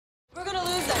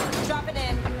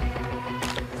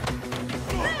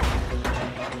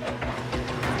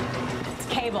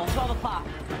Cable, 12 o'clock.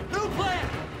 New plan!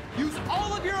 Use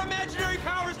all of your imaginary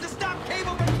powers to stop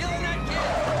Cable from killing that kid!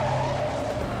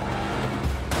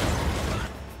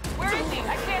 Where is he?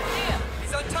 I can't see him.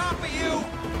 He's on top of you!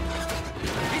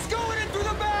 He's going in through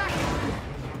the back!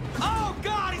 Oh,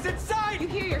 God, he's inside! You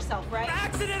hear yourself, right?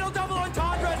 Accidental double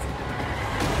entendres!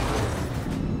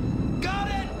 Got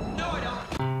it! No, I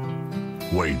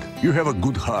don't. Wade, you have a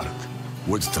good heart.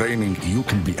 With training, you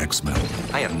can be X-Men.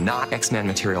 I am not X-Men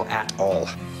material at all.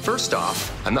 First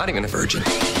off, I'm not even a virgin.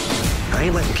 I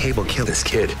ain't letting Cable kill this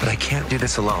kid, but I can't do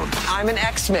this alone. I'm an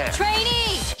X-Men.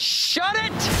 Trainee! Shut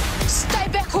it! Stay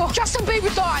back or Justin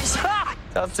Bieber dies! Ha!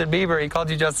 Justin Bieber, he called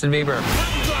you Justin Bieber.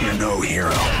 You're no hero.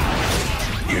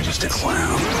 You're just a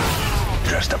clown,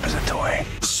 dressed up as a toy.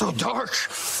 So dark.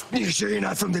 You sure you're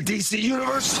not from the DC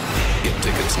universe? Get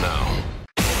tickets now.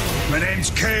 My name's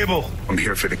Cable. I'm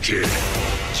here for the kid.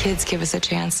 Kids give us a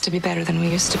chance to be better than we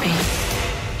used to be.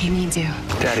 He needs you.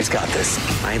 Daddy's got this.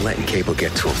 I ain't letting Cable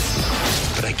get to him.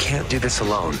 But I can't do this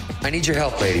alone. I need your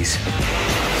help, ladies.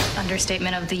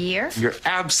 Understatement of the year? You're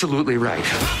absolutely right.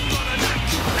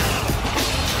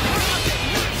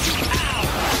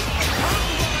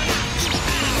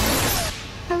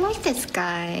 I like this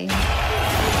guy.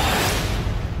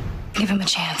 Give him a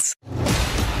chance.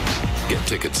 Get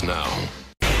tickets now.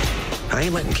 I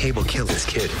ain't letting Cable kill this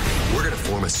kid. We're gonna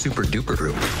form a super duper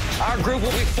group. Our group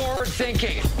will be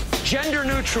forward-thinking,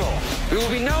 gender-neutral. We will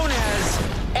be known as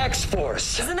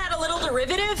X-Force. Isn't that a little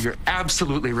derivative? You're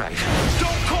absolutely right.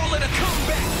 Don't call it a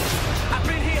comeback! I've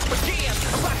been here for years,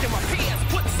 rocking my pants,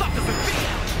 putting suckers in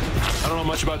fear. I don't know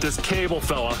much about this Cable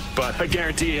fella, but I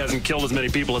guarantee he hasn't killed as many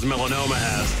people as Melanoma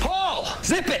has. Paul,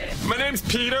 zip it! My name's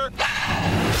Peter.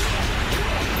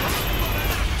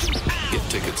 Get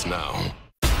tickets now.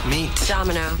 Meet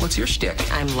Domino. What's your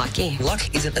shtick? I'm lucky.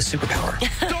 Luck isn't a superpower.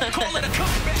 Don't call it a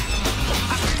comeback!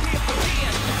 I've been here for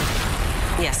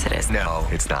years, Yes, it is. No,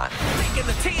 it's not. making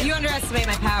the team. You underestimate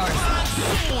my powers.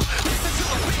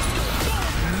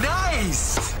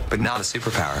 Nice! But not a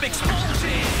superpower. Explosion!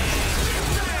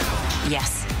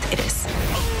 Yes, it is.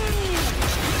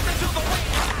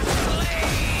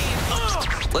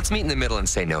 Let's meet in the middle and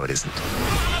say no, it isn't.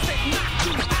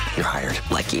 You're hired.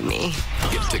 Lucky me.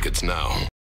 Get tickets now.